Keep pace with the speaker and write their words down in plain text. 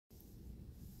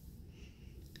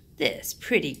this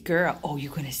pretty girl. Oh, you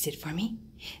gonna sit for me?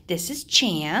 This is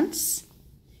Chance.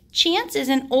 Chance is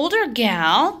an older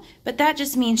gal, but that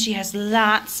just means she has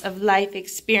lots of life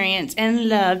experience and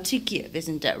love to give.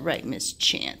 Isn't that right, Miss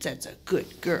Chance? That's a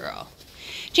good girl.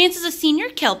 Chance is a senior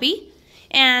Kelpie,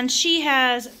 and she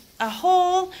has a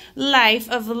whole life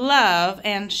of love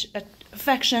and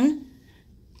affection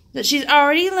that she's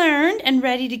already learned and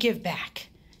ready to give back.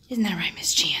 Isn't that right,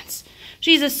 Miss Chance?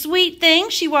 She's a sweet thing.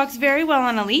 She walks very well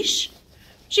on a leash.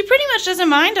 She pretty much doesn't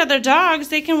mind other dogs.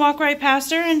 They can walk right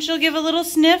past her, and she'll give a little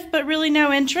sniff, but really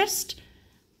no interest.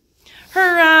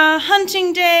 Her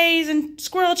hunting days and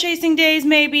squirrel chasing days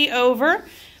may be over,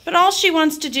 but all she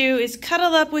wants to do is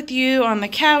cuddle up with you on the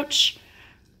couch.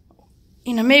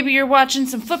 You know, maybe you're watching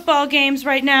some football games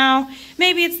right now.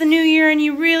 Maybe it's the new year and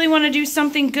you really want to do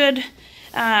something good.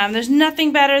 There's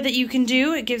nothing better that you can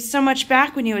do. It gives so much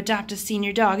back when you adopt a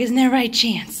senior dog. Isn't that right,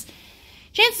 Chance?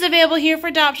 Chance is available here for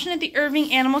adoption at the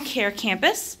Irving-Animal Care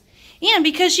Campus. And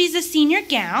because she's a senior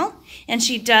gal, and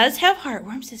she does have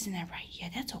heartworms, isn't that right? Yeah,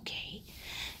 that's okay.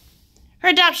 Her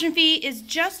adoption fee is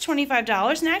just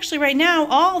 $25, and actually right now,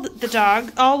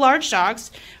 all large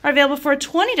dogs are available for a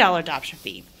 $20 adoption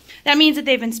fee. That means that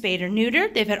they've been spayed or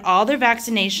neutered, they've had all their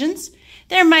vaccinations,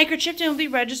 they're microchipped and will be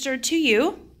registered to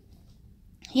you.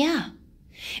 Yeah.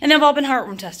 And they've all been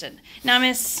heartworm tested. Now,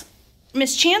 Miss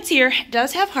Chance here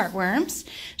does have heartworms.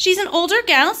 She's an older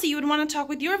gal, so you would want to talk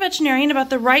with your veterinarian about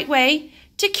the right way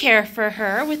to care for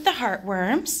her with the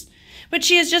heartworms. But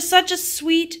she is just such a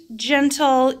sweet,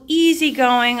 gentle,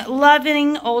 easygoing,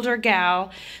 loving older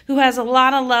gal who has a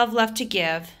lot of love left to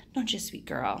give. Don't you, sweet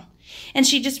girl? And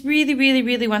she just really, really,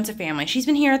 really wants a family. She's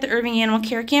been here at the Irving-Animal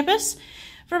Care Campus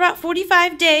for about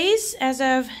 45 days as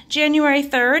of January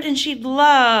 3rd, and she'd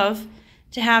love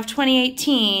to have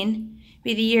 2018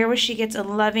 be the year where she gets a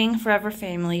loving forever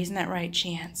family. Isn't that right,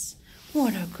 Chance?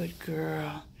 What a good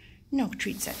girl. No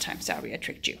treats that time. Sorry, I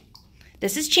tricked you.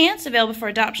 This is Chance, available for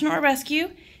adoption or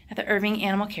rescue at the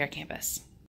Irving-Animal Care Campus.